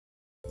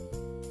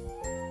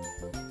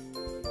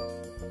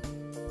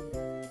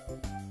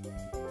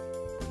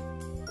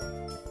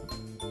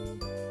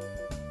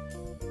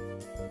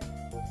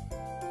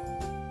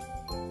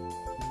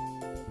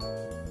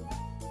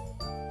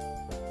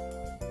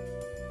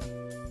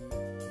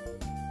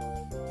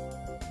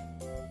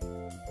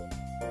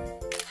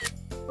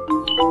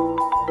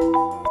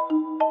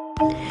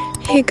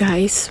Hey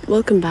guys,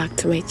 welcome back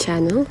to my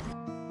channel.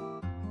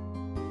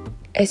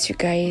 As you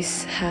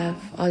guys have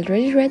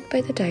already read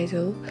by the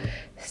title,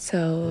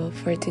 so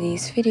for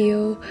today's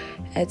video,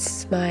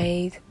 it's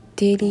my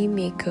daily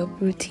makeup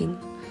routine.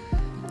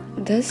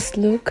 This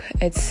look,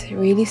 it's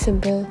really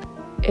simple.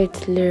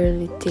 It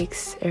literally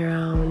takes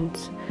around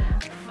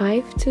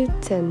 5 to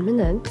 10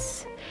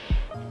 minutes,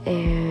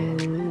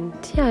 and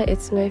yeah,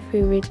 it's my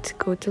favorite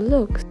go-to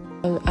look.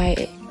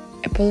 I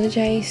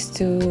apologize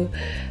to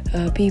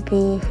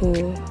people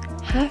who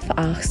have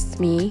asked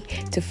me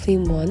to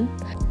film one.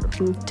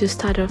 To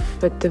start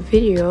off with the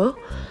video,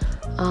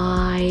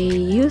 I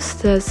use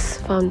this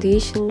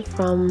foundation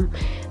from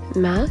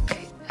MAC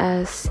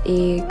as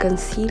a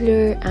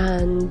concealer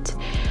and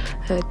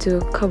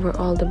to cover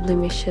all the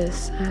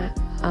blemishes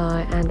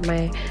and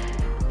my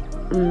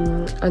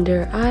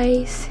under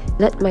eyes.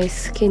 Let my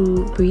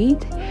skin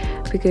breathe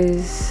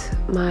because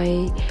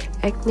my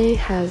acne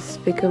has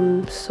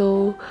become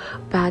so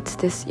bad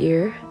this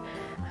year.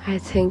 I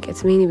think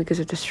it's mainly because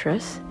of the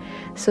stress.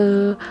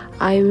 So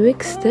I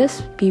mix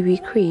this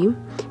BB cream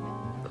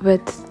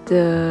with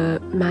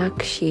the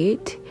MAC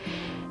shade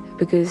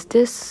because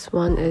this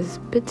one is a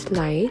bit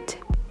light.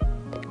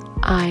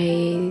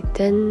 I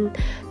then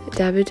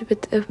dab it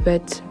with a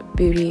wet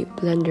beauty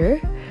blender.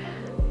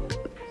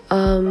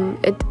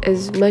 It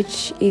is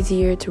much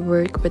easier to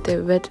work with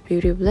a wet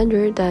beauty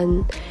blender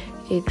than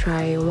a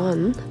dry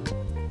one.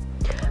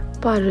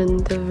 Pardon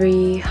the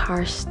very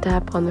harsh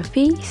tap on the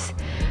face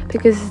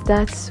because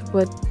that's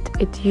what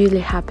it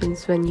usually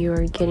happens when you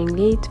are getting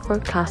late for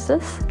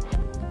classes.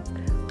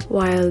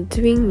 While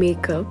doing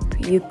makeup,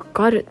 you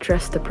gotta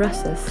trust the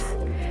process.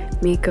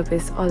 Makeup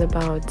is all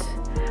about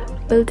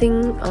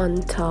building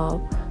on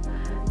top.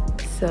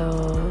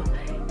 So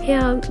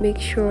yeah, make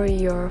sure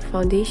your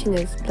foundation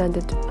is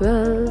blended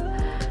well,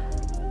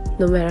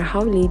 no matter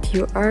how late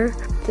you are.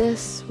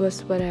 This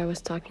was what I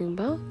was talking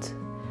about.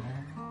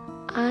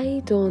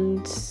 I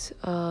don't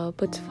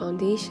put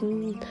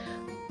foundation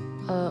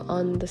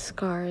on the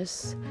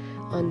scars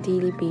on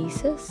daily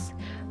basis,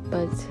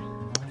 but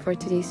for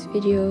today's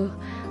video,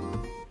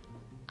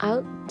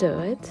 I'll do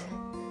it.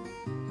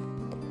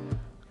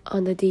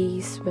 On the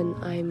days when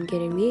I'm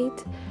getting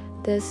late,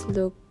 this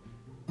look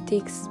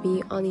takes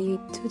me only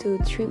 2 to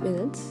 3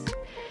 minutes.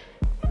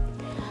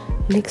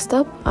 Next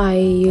up, I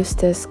use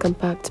this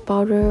compact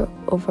powder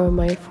over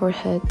my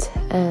forehead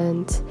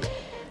and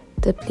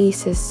the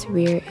places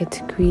where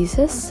it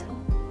creases.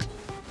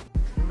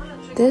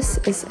 This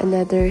is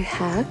another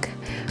hack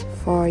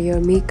for your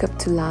makeup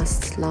to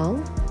last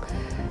long.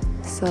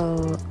 So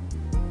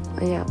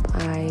yeah,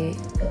 I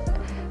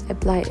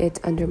apply it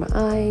under my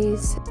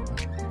eyes.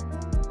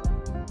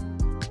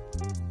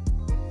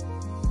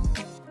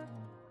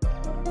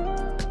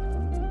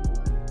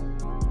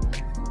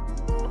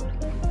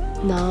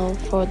 Now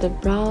for the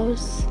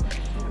brows.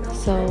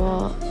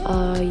 So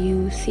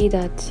you see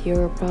that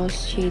your brow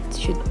shade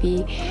should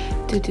be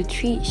 2 to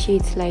 3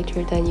 shades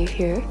lighter than your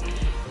hair.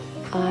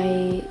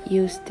 I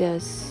use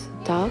this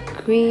dark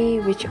gray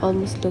which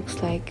almost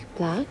looks like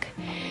black.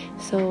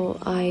 So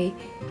I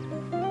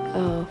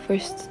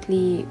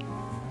firstly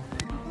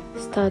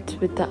start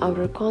with the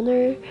outer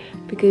corner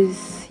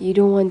because you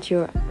don't want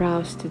your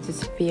brows to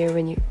disappear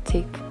when you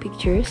take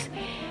pictures.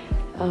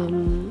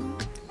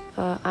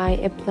 I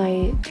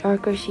apply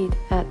darker shade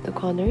at the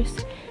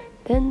corners.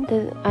 Then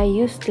I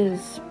use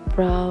this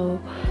brow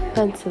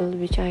pencil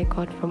which I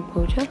got from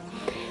Koja,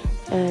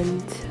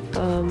 and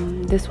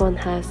this one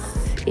has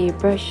a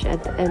brush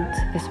at the end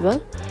as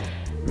well.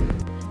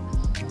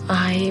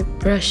 I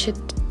brush it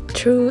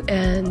through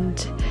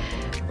and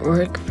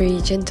work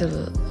very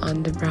gentle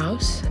on the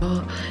brows.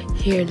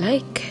 Here,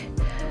 like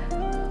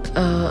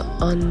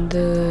on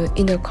the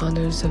inner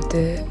corners of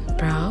the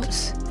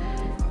brows.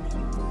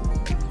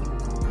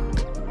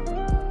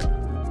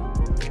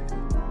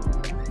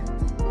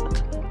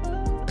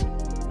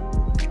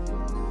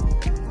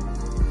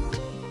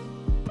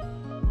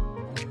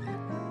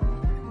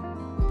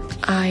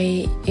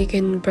 You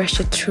can brush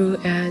it through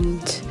and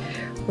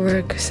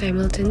work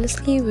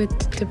simultaneously with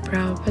the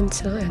brow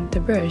pencil and the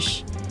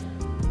brush.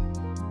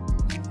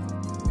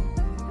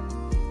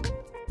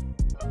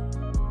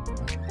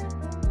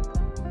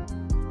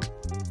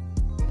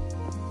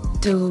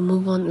 To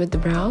move on with the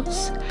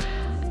brows,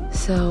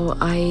 so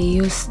I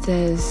use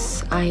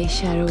this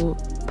eyeshadow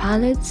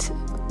palette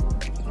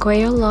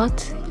quite a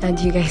lot, and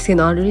you guys can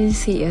already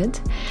see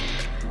it.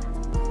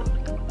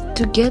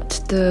 To get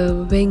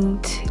the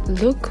winged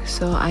look,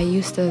 so I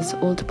use this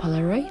old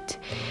Polaroid.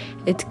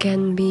 It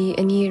can be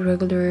any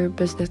regular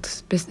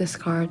business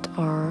card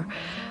or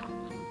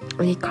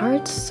any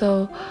card.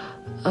 So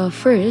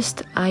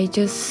first I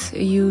just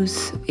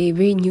use a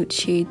very nude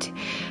shade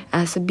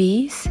as a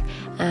base,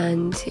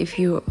 and if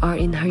you are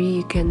in a hurry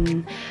you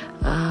can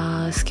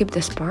skip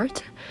this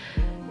part.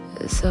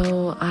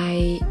 So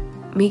I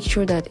make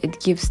sure that it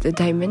gives the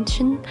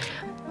dimension,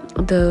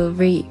 the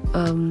very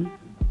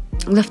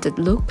lifted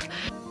look.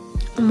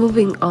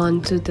 Moving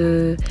on to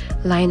the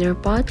liner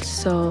part,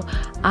 so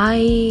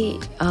I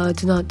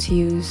do not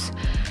use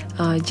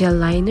gel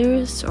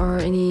liners or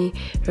any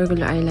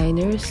regular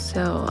eyeliners,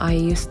 so I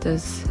use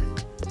this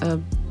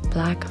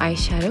black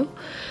eyeshadow.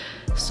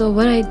 So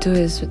what I do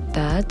is with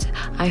that,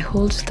 I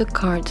hold the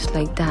card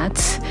like that,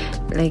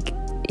 like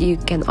you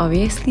can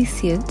obviously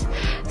see it.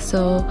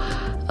 So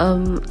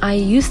I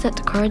use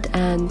that card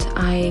and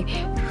I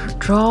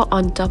draw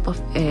on top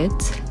of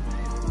it.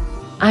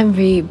 I'm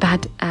very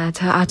bad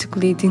at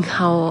articulating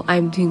how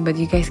I'm doing, but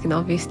you guys can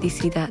obviously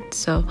see that.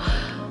 So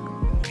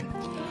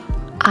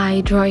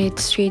I draw it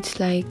straight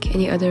like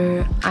any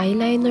other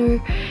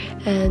eyeliner,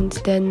 and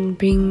then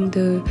bring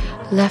the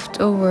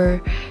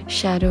leftover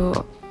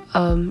shadow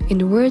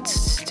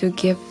inwards to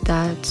give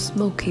that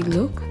smoky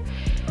look.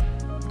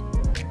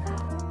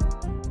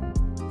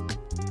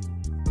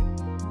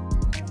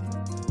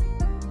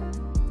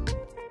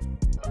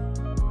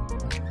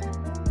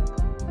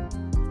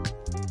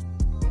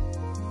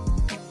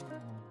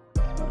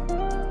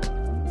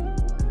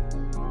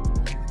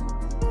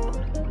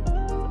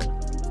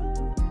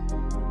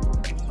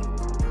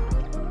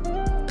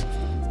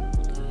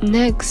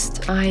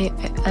 Next, I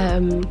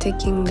am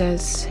taking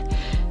this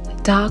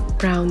dark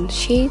brown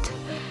shade.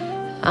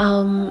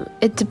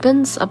 It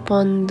depends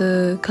upon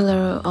the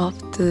color of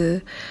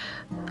the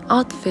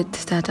outfit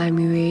that I'm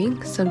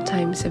wearing.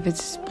 Sometimes if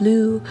it's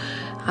blue,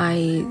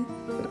 I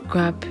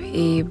grab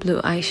a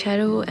blue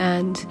eyeshadow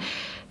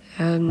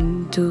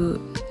and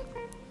do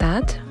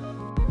that.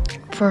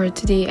 For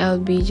today, I'll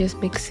be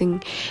just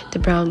mixing the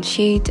brown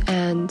shade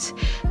and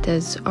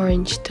this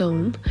orange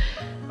tone,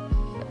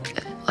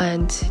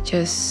 and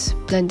just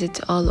blend it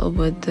all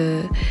over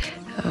the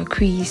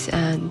crease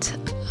and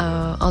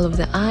all of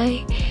the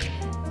eye.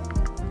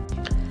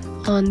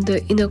 On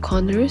the inner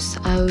corners,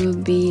 I will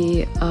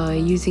be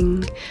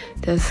using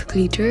this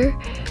glitter,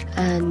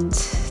 and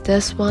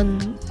this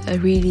one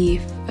really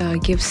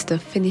gives the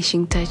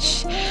finishing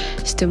touch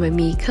to my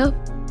makeup.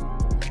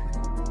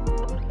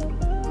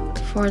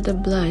 For the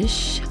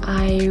blush,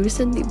 I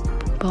recently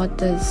bought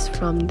this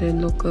from the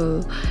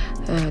local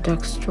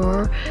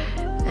drugstore,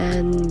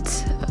 and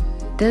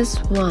this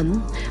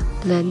one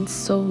blends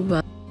so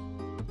well.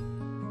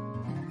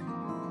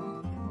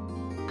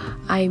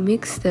 I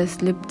mix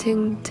this lip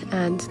tint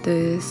and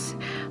this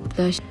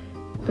blush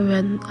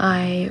when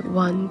I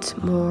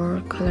want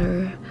more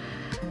color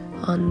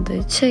on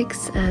the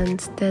cheeks, and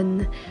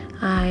then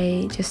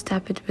I just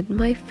tap it with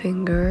my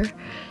finger,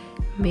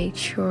 make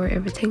sure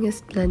everything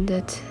is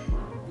blended.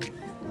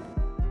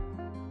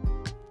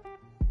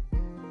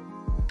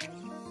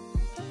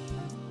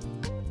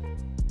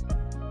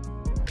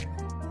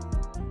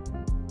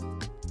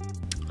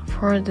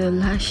 For the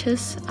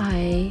lashes,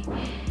 I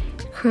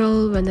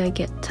curl when I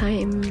get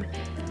time,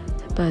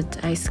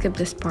 but I skip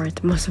this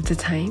part most of the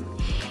time.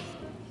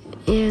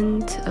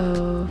 And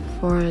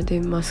for the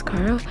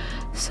mascara,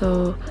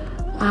 so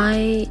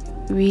I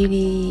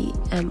really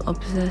am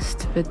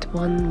obsessed with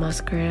one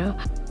mascara.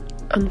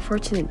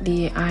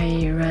 Unfortunately,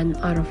 I ran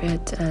out of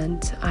it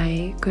and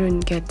I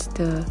couldn't get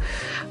the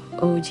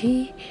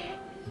OG.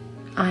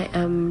 I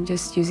am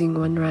just using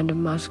one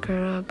random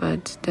mascara,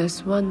 but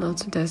this one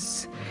also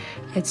does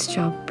its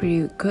job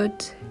pretty good.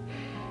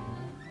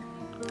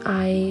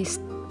 I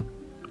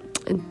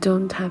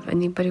don't have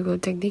any particular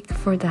technique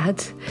for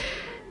that.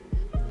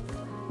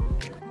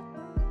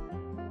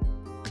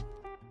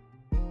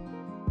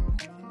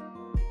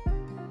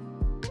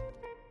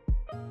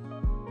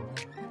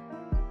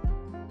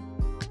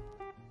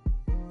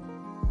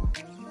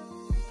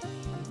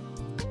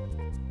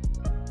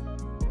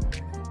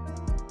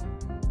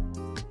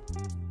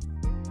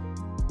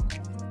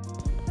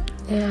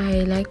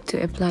 I like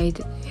to apply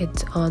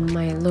it on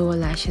my lower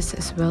lashes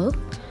as well.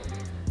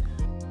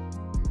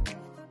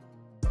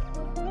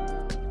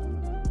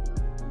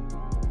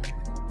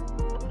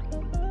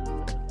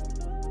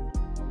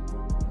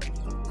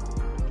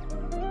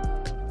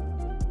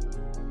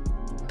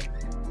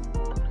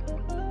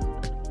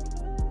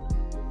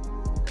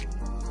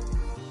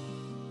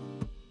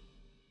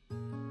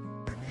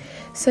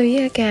 So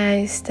yeah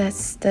guys,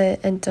 that's the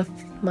end of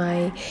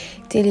my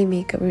daily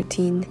makeup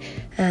routine,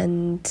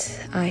 and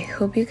I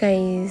hope you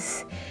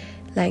guys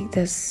like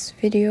this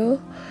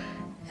video.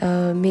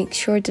 Make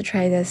sure to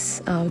try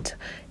this out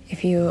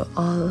if you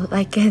all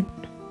like it.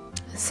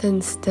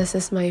 Since this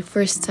is my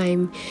first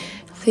time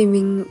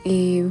filming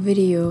a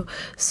video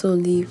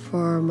solely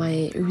for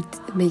my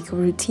makeup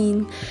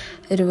routine,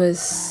 it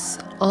was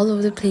all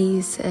over the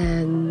place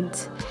and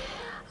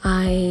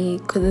I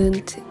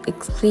couldn't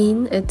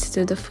explain it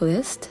to the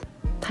fullest.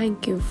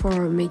 Thank you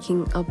for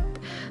making up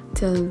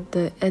till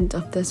the end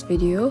of this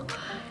video,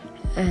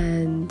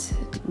 and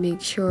make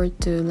sure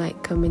to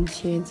like, comment,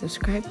 share and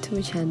subscribe to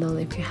my channel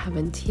if you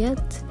haven't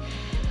yet.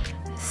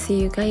 See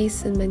you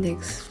guys in my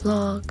next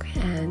vlog,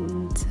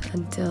 and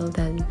until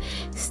then,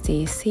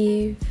 stay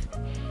safe.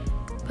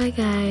 Bye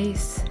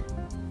guys.